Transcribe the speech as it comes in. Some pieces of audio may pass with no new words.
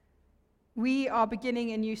We are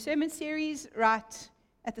beginning a new sermon series right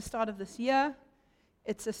at the start of this year.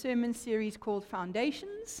 It's a sermon series called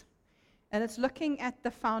Foundations, and it's looking at the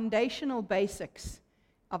foundational basics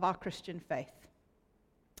of our Christian faith.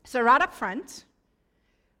 So right up front,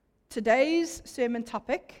 today's sermon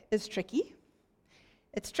topic is tricky.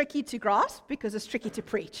 It's tricky to grasp because it's tricky to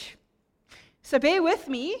preach. So bear with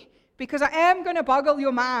me, because I am going to boggle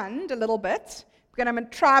your mind a little bit, but I'm going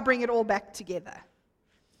to try to bring it all back together.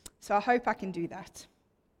 So I hope I can do that.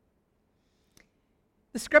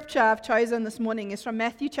 The scripture I've chosen this morning is from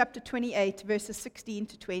Matthew chapter 28, verses 16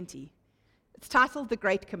 to 20. It's titled The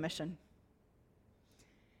Great Commission.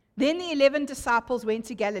 Then the 11 disciples went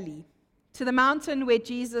to Galilee, to the mountain where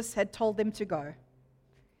Jesus had told them to go.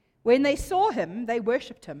 When they saw him, they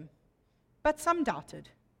worshipped him, but some doubted.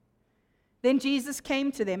 Then Jesus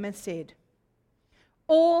came to them and said,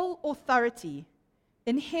 "All authority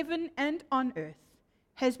in heaven and on earth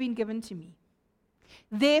has been given to me.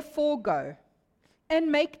 Therefore go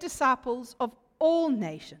and make disciples of all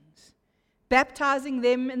nations, baptizing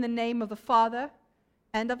them in the name of the Father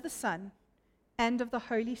and of the Son and of the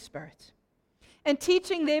Holy Spirit, and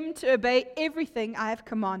teaching them to obey everything I have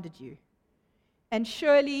commanded you. And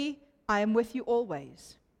surely I am with you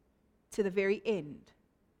always, to the very end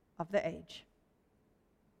of the age."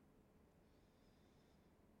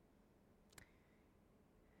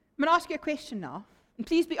 I'm going to ask you a question now. And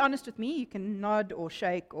please be honest with me. You can nod or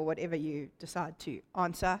shake or whatever you decide to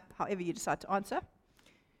answer, however you decide to answer.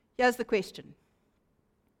 Here's the question.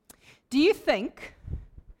 Do you think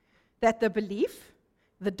that the belief,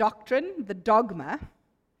 the doctrine, the dogma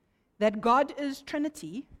that God is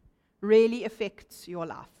Trinity really affects your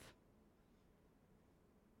life?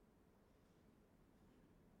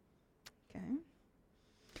 Okay.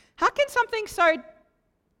 How can something so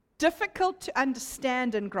difficult to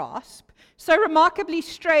understand and grasp, so remarkably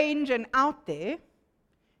strange and out there,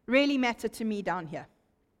 really matter to me down here?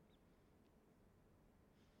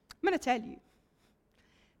 I'm going to tell you.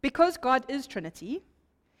 Because God is Trinity,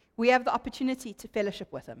 we have the opportunity to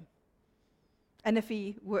fellowship with him. And if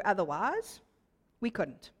he were otherwise, we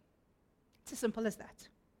couldn't. It's as simple as that.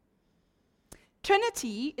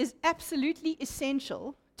 Trinity is absolutely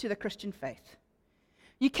essential to the Christian faith.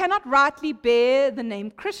 You cannot rightly bear the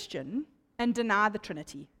name Christian and deny the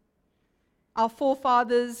Trinity. Our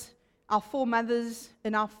forefathers, our foremothers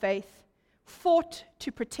in our faith fought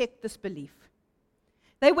to protect this belief.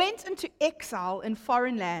 They went into exile in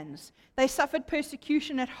foreign lands. They suffered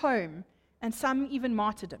persecution at home, and some even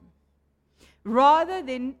martyrdom, rather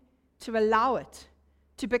than to allow it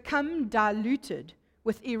to become diluted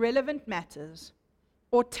with irrelevant matters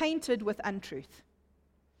or tainted with untruth.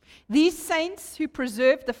 These saints who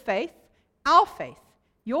preserved the faith, our faith,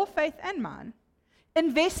 your faith and mine,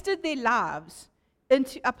 invested their lives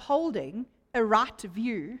into upholding a right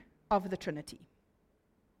view of the Trinity.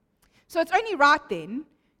 So it's only right then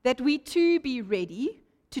that we too be ready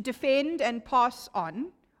to defend and pass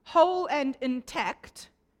on, whole and intact,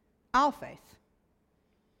 our faith.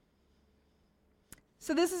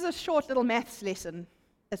 So this is a short little maths lesson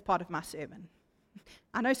as part of my sermon.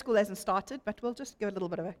 I know school hasn't started, but we'll just give a little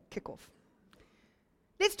bit of a kickoff.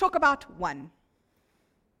 Let's talk about 1.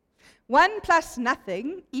 1 plus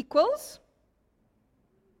nothing equals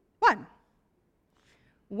 1.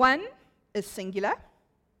 1 is singular.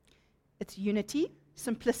 It's unity,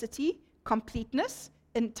 simplicity, completeness,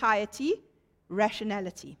 entirety,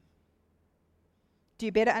 rationality. Do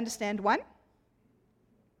you better understand 1?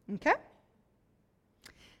 Okay.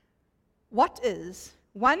 What is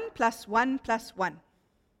 1 plus 1 plus 1?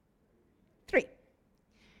 3.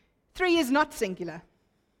 3 is not singular,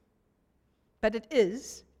 but it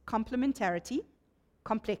is complementarity,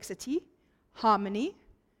 complexity, harmony,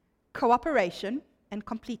 cooperation, and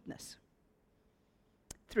completeness.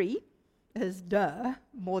 3 is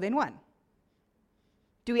more than 1.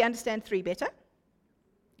 Do we understand 3 better?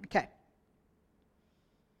 Okay.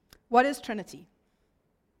 What is Trinity?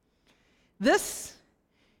 This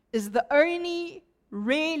is the only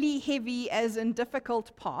really heavy as in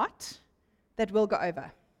difficult part that we'll go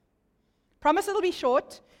over. Promise it'll be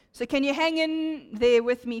short, so can you hang in there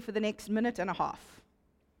with me for the next minute and a half?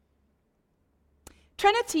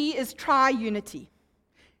 Trinity is triunity,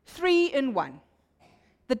 3 in 1.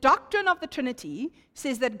 The doctrine of the Trinity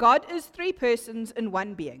says that God is 3 persons in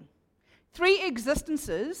 1 being, 3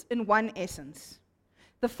 existences in 1 essence.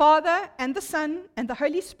 The Father and the Son and the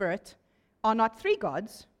Holy Spirit are not 3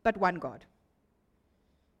 gods, but 1 God.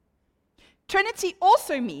 Trinity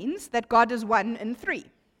also means that God is 1 in 3.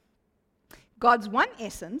 God's 1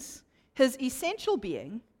 essence, his essential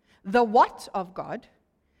being, the what of God,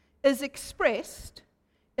 is expressed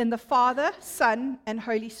in the Father, Son, and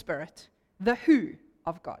Holy Spirit, the who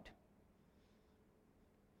of God.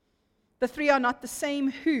 The three are not the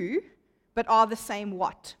same who, but are the same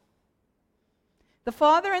what. The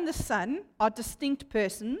Father and the Son are distinct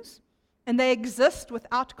persons, and they exist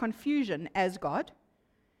without confusion as God,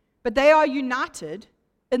 but they are united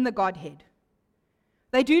in the Godhead.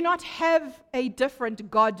 They do not have a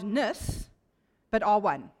different godness, but are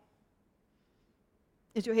one.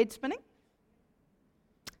 Is your head spinning?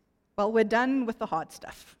 Well, we're done with the hard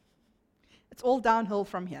stuff. It's all downhill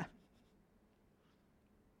from here.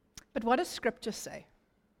 But what does Scripture say?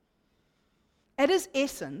 At his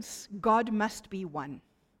essence, God must be one.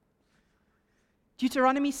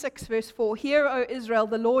 Deuteronomy 6, verse 4, Hear, O Israel,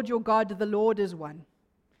 the Lord your God, the Lord is one.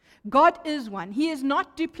 God is one. He is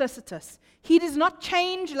not duplicitous. He does not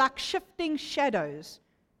change like shifting shadows.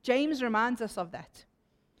 James reminds us of that.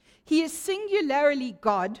 He is singularly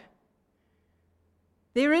God.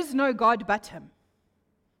 There is no God but him.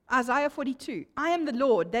 Isaiah 42, I am the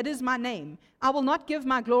Lord, that is my name. I will not give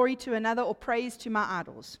my glory to another or praise to my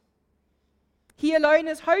idols. He alone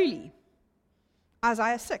is holy.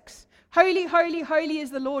 Isaiah 6, Holy, holy, holy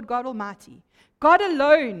is the Lord God Almighty. God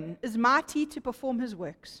alone is mighty to perform his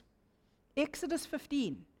works. Exodus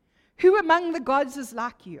 15, Who among the gods is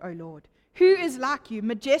like you, O Lord? Who is like you,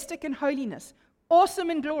 majestic in holiness, awesome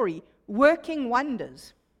in glory, working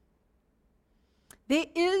wonders? There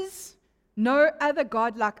is no other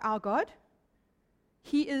God like our God.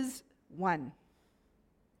 He is one.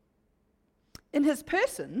 In his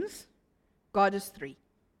persons, God is three.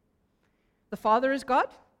 The Father is God,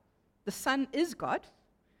 the Son is God,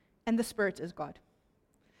 and the Spirit is God.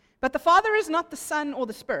 But the Father is not the Son or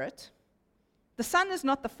the Spirit. The Son is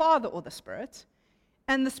not the Father or the Spirit.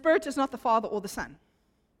 And the Spirit is not the Father or the Son.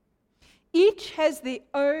 Each has their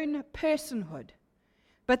own personhood,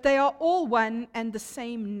 but they are all one and the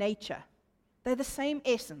same nature. They're the same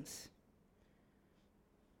essence.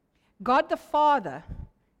 God the Father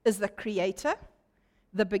is the creator,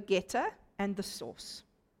 the begetter, and the source.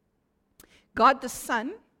 God the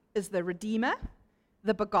Son is the redeemer,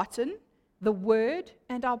 the begotten, the word,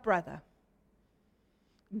 and our brother.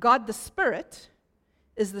 God the Spirit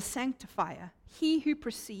is the sanctifier, he who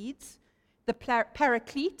precedes, the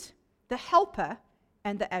paraclete, the helper,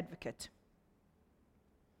 and the advocate.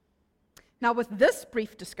 Now, with this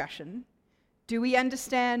brief discussion, do we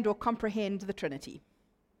understand or comprehend the Trinity?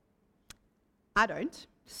 I don't,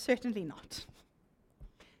 certainly not.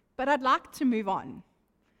 But I'd like to move on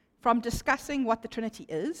from discussing what the Trinity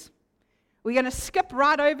is. We're going to skip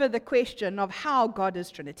right over the question of how God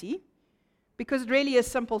is Trinity, because it really is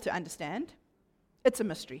simple to understand. It's a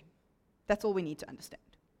mystery. That's all we need to understand.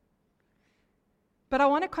 But I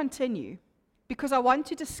want to continue because I want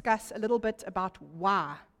to discuss a little bit about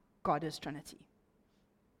why God is Trinity.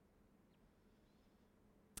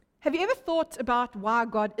 Have you ever thought about why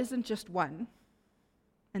God isn't just one,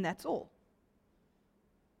 and that's all?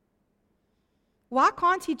 Why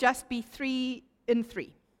can't he just be three in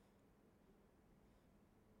three?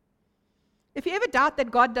 If you ever doubt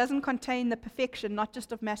that God doesn't contain the perfection, not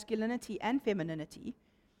just of masculinity and femininity,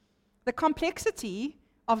 the complexity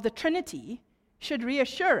of the Trinity should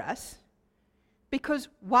reassure us, because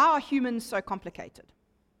why are humans so complicated?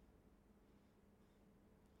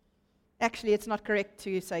 Actually, it's not correct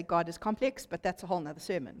to say God is complex, but that's a whole other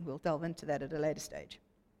sermon. We'll delve into that at a later stage.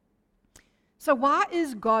 So why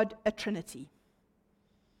is God a Trinity?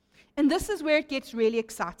 And this is where it gets really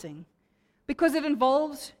exciting, because it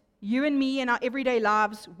involves you and me in our everyday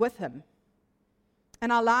lives with him,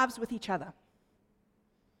 and our lives with each other.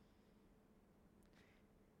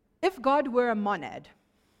 If God were a monad,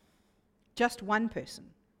 just one person,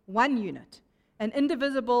 one unit, an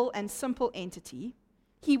indivisible and simple entity,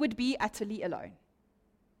 he would be utterly alone.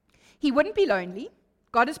 He wouldn't be lonely.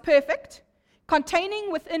 God is perfect,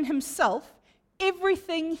 containing within himself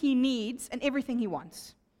everything he needs and everything he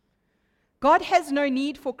wants. God has no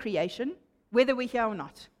need for creation, whether we're here or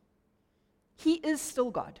not. He is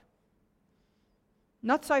still God.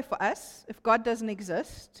 Not so for us. If God doesn't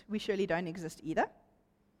exist, we surely don't exist either.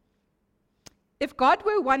 If God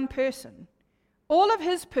were one person, all of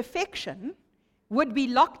his perfection would be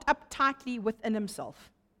locked up tightly within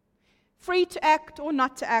himself, free to act or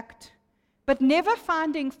not to act, but never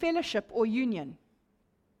finding fellowship or union.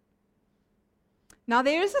 Now,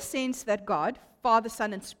 there is a sense that God, Father,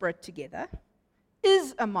 Son, and Spirit together,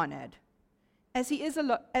 is a monad, as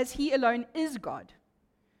he alone is God.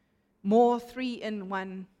 More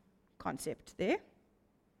three-in-one concept there.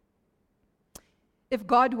 If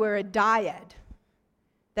God were a dyad,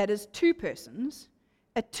 that is two persons,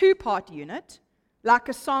 a two-part unit, like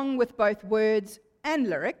a song with both words and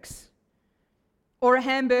lyrics, or a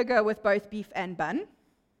hamburger with both beef and bun,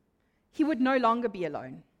 he would no longer be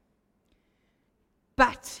alone.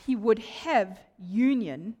 But he would have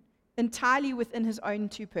union entirely within his own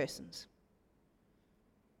two persons.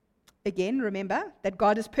 Again, remember that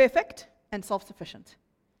God is perfect and self-sufficient.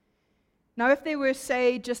 Now, if there were,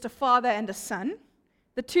 say, just a father and a son,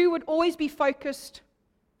 the two would always be focused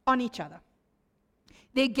on each other.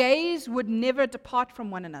 Their gaze would never depart from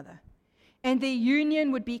one another, and their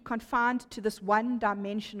union would be confined to this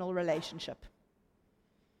one-dimensional relationship.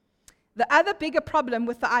 The other bigger problem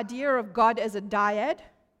with the idea of God as a dyad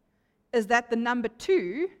is that the number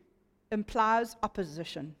 2 implies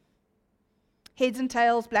opposition. Heads and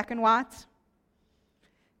tails, black and white.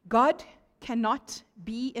 God cannot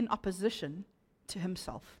be in opposition to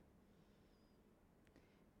himself.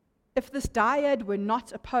 If this dyad were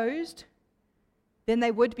not opposed, then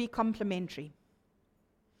they would be complementary.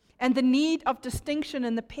 And the need of distinction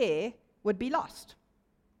in the pair would be lost.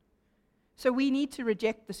 So we need to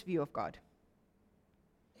reject this view of God.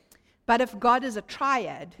 But if God is a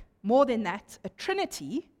triad, more than that, a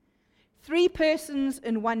trinity, 3 persons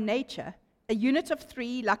in one nature, a unit of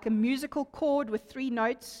 3 like a musical chord with 3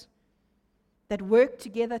 notes that work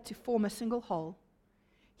together to form a single whole,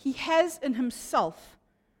 he has in himself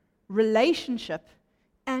relationship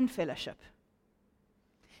and fellowship.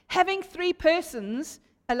 Having 3 persons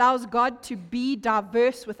allows God to be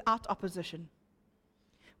diverse without opposition.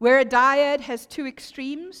 Where a dyad has 2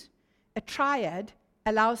 extremes, a triad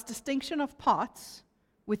allows distinction of parts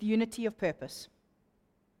with unity of purpose.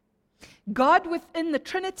 God within the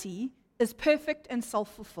Trinity is perfect and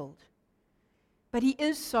self-fulfilled, but he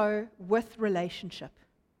is so with relationship.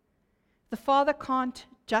 The Father can't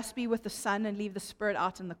just be with the Son and leave the Spirit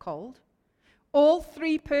out in the cold. All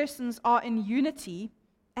 3 persons are in unity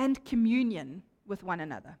and communion with one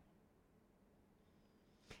another.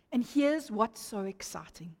 And here's what's so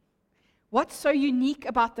exciting. What's so unique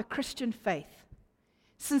about the Christian faith?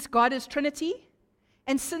 Since God is Trinity,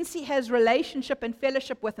 and since he has relationship and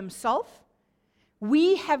fellowship with himself,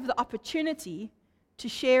 we have the opportunity to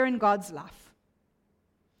share in God's life.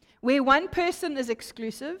 Where one person is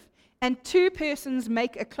exclusive and 2 persons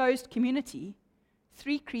make a closed community,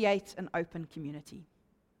 3 create an open community.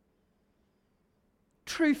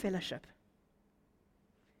 True fellowship.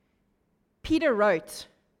 Peter wrote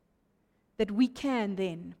that we can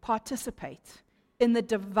then participate in the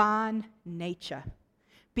divine nature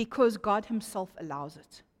because God himself allows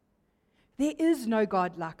it. There is no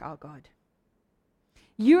God like our God.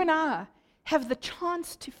 You and I have the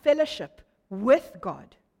chance to fellowship with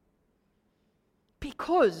God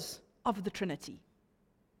because of the Trinity.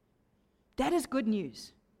 That is good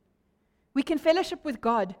news. We can fellowship with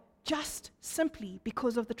God just simply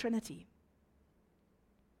because of the Trinity.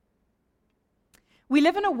 We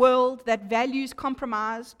live in a world that values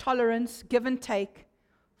compromise, tolerance, give and take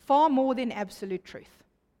far more than absolute truth.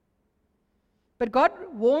 But God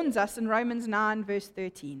warns us in Romans 9, verse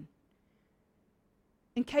 13,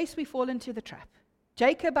 in case we fall into the trap.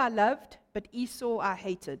 Jacob I loved, but Esau I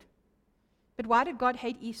hated. But why did God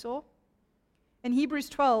hate Esau? In Hebrews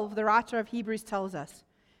 12, the writer of Hebrews tells us,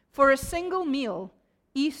 for a single meal,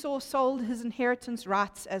 Esau sold his inheritance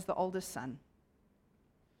rights as the oldest son.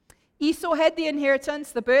 Esau had the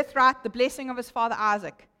inheritance, the birthright, the blessing of his father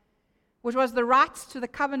Isaac, which was the rights to the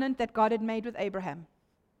covenant that God had made with Abraham.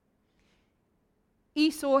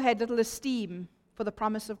 Esau had little esteem for the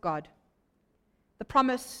promise of God. The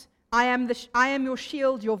promise, I am your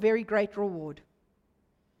shield, your very great reward.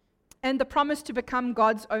 And the promise to become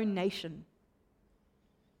God's own nation.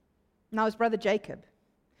 Now his brother Jacob.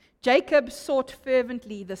 Jacob sought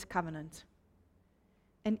fervently this covenant.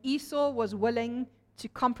 And Esau was willing to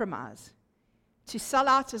compromise, to sell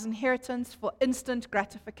out his inheritance for instant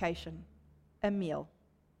gratification, a meal.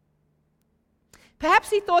 Perhaps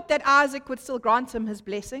he thought that Isaac would still grant him his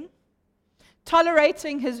blessing,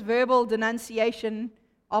 tolerating his verbal denunciation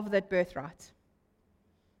of that birthright.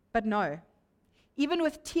 But no, even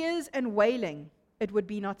with tears and wailing, it would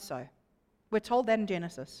be not so. We're told that in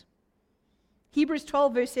Genesis. Hebrews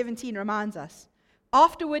 12, verse 17 reminds us,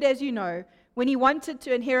 afterward, as you know, when he wanted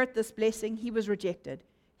to inherit this blessing, he was rejected.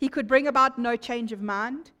 He could bring about no change of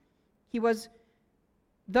mind.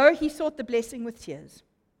 Though he sought the blessing with tears.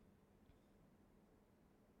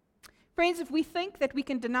 Friends, if we think that we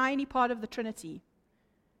can deny any part of the Trinity,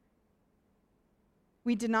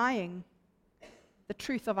 we're denying the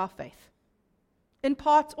truth of our faith, in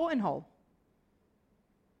part or in whole.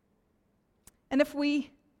 And if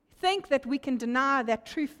we think that we can deny that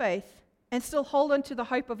true faith and still hold on to the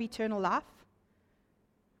hope of eternal life,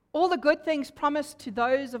 all the good things promised to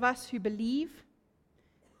those of us who believe,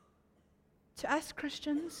 to us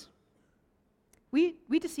Christians, we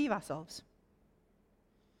deceive ourselves.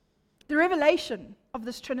 The revelation of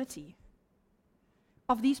this Trinity,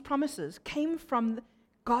 of these promises, came from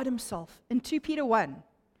God himself in 2 Peter 1.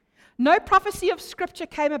 No prophecy of Scripture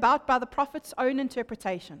came about by the prophet's own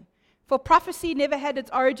interpretation. For prophecy never had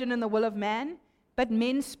its origin in the will of man, but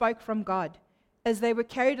men spoke from God, as they were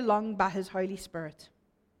carried along by his Holy Spirit.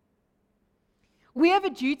 We have a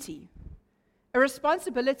duty, a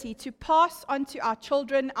responsibility to pass on to our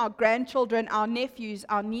children, our grandchildren, our nephews,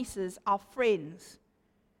 our nieces, our friends,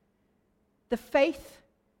 the faith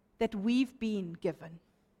that we've been given.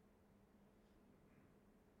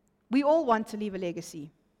 We all want to leave a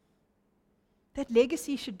legacy. That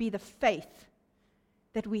legacy should be the faith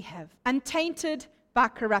that we have, untainted by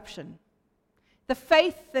corruption. The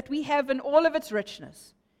faith that we have in all of its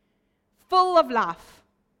richness, full of life,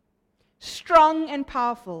 strong and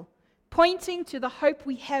powerful, pointing to the hope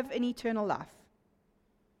we have in eternal life.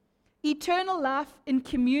 Eternal life in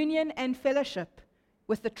communion and fellowship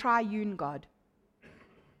with the triune God.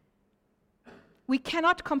 We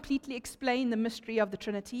cannot completely explain the mystery of the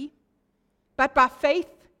Trinity, but by faith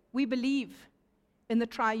we believe in the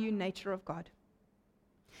triune nature of God.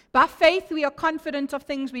 By faith we are confident of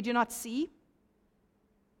things we do not see.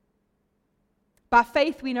 By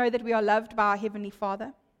faith we know that we are loved by our Heavenly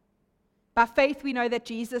Father. By faith we know that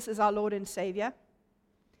Jesus is our Lord and Savior.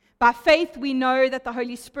 By faith we know that the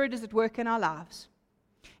Holy Spirit is at work in our lives.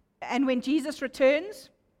 And when Jesus returns,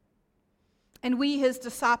 and we, his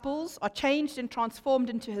disciples, are changed and transformed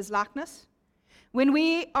into his likeness, when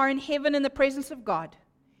we are in heaven in the presence of God,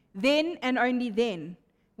 then and only then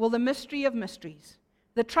will the mystery of mysteries,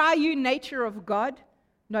 the triune nature of God,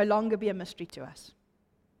 no longer be a mystery to us.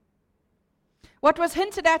 What was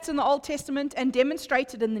hinted at in the Old Testament and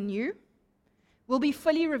demonstrated in the New will be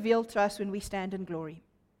fully revealed to us when we stand in glory.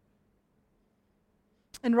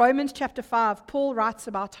 In Romans chapter 5, Paul writes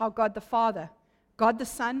about how God the Father, God the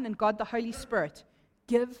Son, and God the Holy Spirit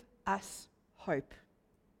give us hope.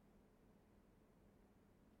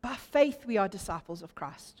 By faith we are disciples of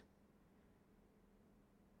Christ.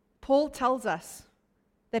 Paul tells us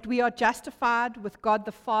that we are justified with God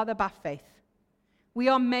the Father by faith. We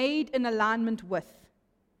are made in alignment with.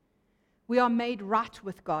 We are made right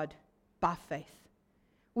with God by faith.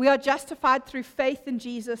 We are justified through faith in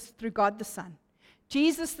Jesus, through God the Son.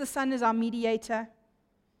 Jesus the Son is our mediator.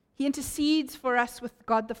 He intercedes for us with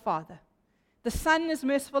God the Father. The Son is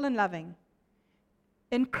merciful and loving.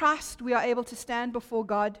 In Christ we are able to stand before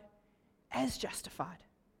God as justified.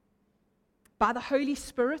 By the Holy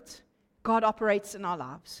Spirit, God operates in our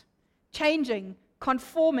lives, changing,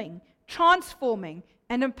 conforming, transforming,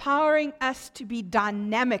 and empowering us to be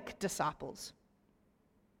dynamic disciples.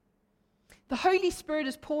 The Holy Spirit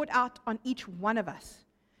is poured out on each one of us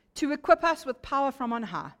to equip us with power from on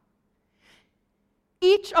high.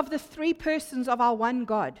 Each of the three persons of our one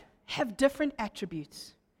God have different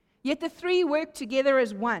attributes, yet the three work together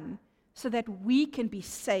as one so that we can be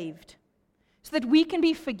saved, so that we can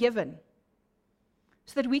be forgiven,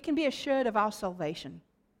 so that we can be assured of our salvation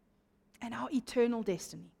and our eternal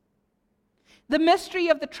destiny. The mystery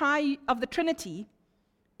of the Trinity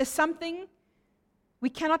is something we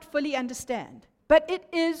cannot fully understand, but it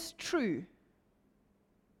is true.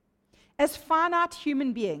 As finite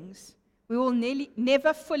human beings, we will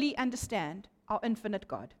never fully understand our infinite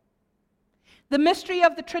God. The mystery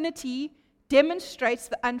of the Trinity demonstrates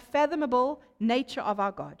the unfathomable nature of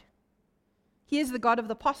our God. He is the God of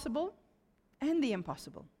the possible and the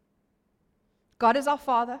impossible. God is our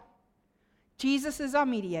Father. Jesus is our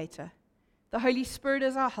mediator. The Holy Spirit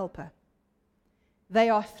is our helper. They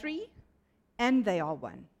are three and they are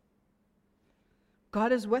one.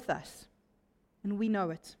 God is with us, and we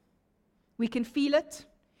know it. We can feel it,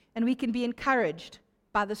 and we can be encouraged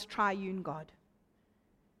by this triune God.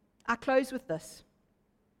 I close with this.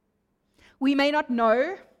 We may not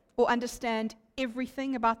know or understand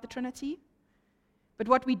everything about the Trinity, but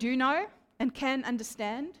what we do know and can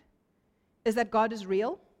understand is that God is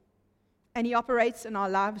real, and He operates in our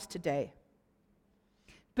lives today.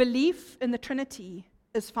 Belief in the Trinity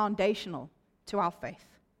is foundational to our faith.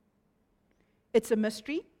 It's a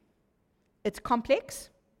mystery, it's complex,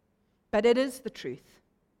 but it is the truth.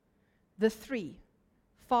 The three,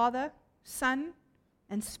 Father, Son,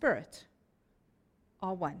 and Spirit,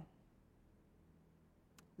 are one.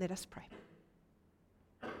 Let us pray.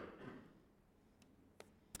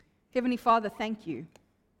 Heavenly Father, thank you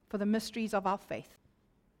for the mysteries of our faith.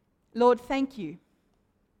 Lord, thank you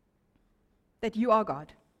that you are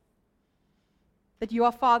God, that you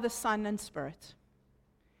are Father, Son, and Spirit,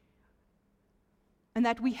 and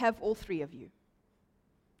that we have all three of you.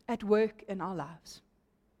 at work in our lives,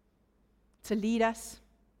 to lead us,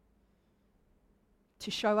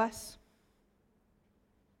 to show us,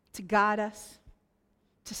 to guide us,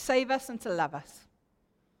 to save us, and to love us.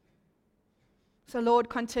 So, Lord,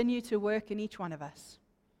 continue to work in each one of us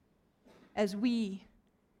as we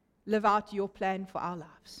live out your plan for our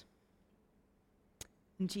lives.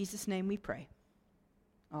 In Jesus' name we pray.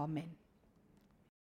 Amen.